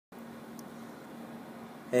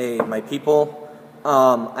Hey, my people.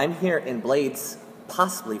 I'm here in Blades,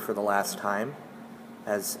 possibly for the last time,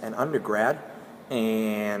 as an undergrad,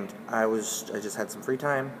 and I just had some free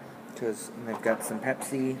time because I've got some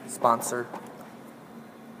Pepsi sponsor.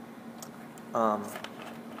 I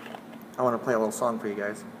want to play a little song for you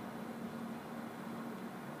guys.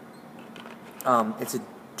 It's a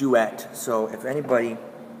duet, so if anybody,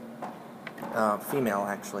 female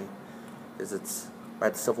actually, because it's by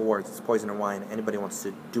the Civil Wars, it's Poison and Wine. Anybody wants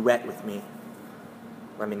to duet with me,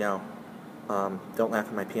 let me know. Don't laugh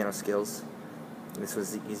at my piano skills. This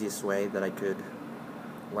was the easiest way that I could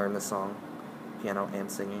learn the song, piano and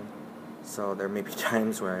singing. So there may be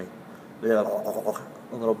times where I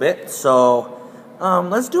a little bit. So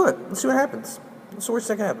let's do it. Let's see what happens. What's the worst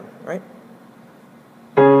that can happen, right?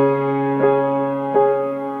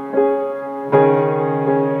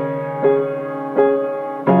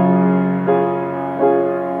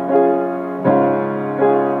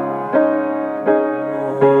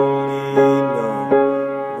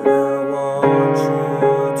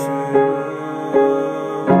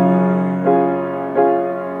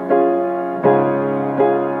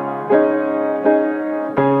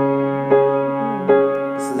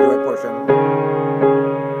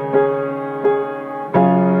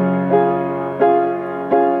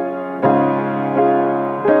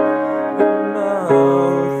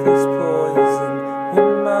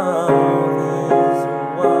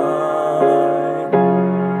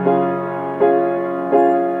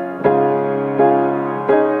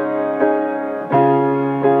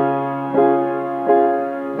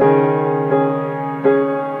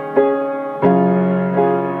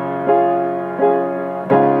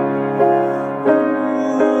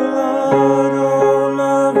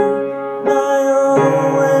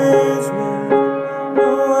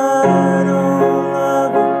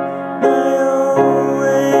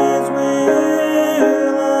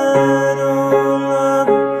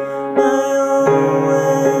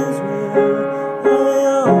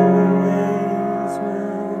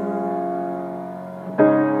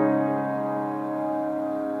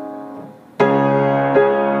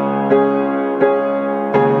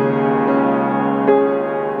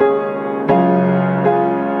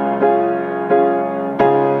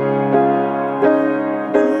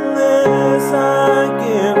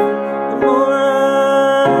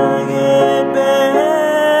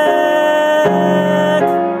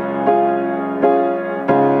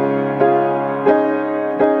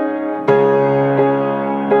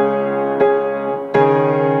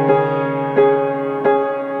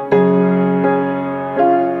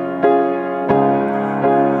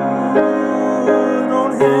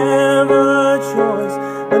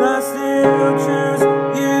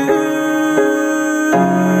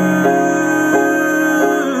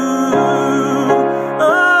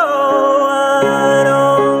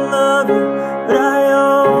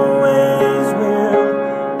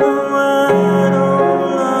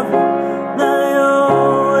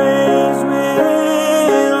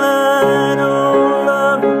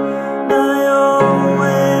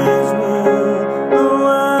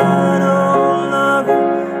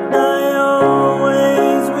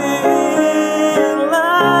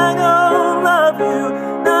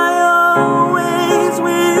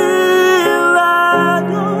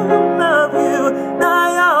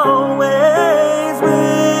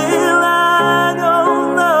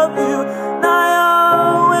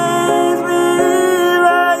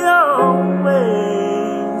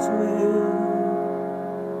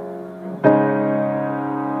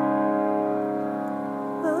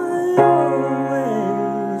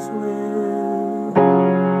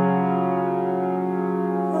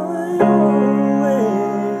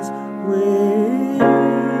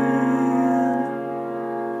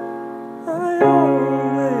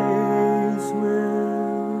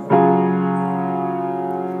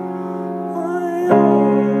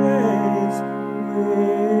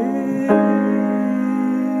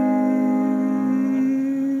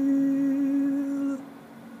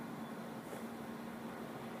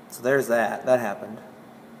 So there's that. That happened.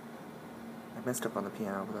 I messed up on the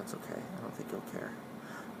piano, but that's okay. I don't think you'll care.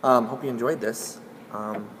 Hope you enjoyed this.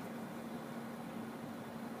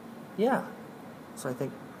 Yeah. So I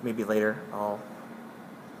think maybe later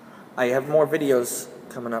I have more videos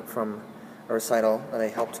coming up from a recital that I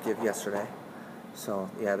helped give yesterday. So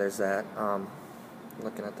yeah, there's that.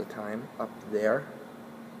 Looking at the time up there.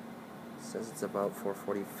 It says it's about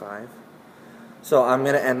 4:45. So I'm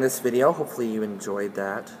going to end this video. Hopefully you enjoyed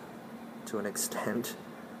that to an extent.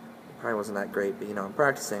 It probably wasn't that great, but I'm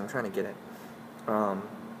practicing. I'm trying to get it.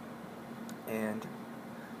 And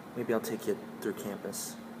maybe I'll take you through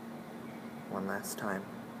campus one last time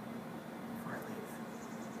before I leave.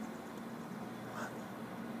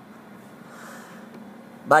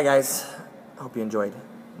 Bye, guys. Hope you enjoyed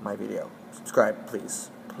my video. Subscribe,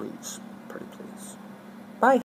 please. Please. Pretty please.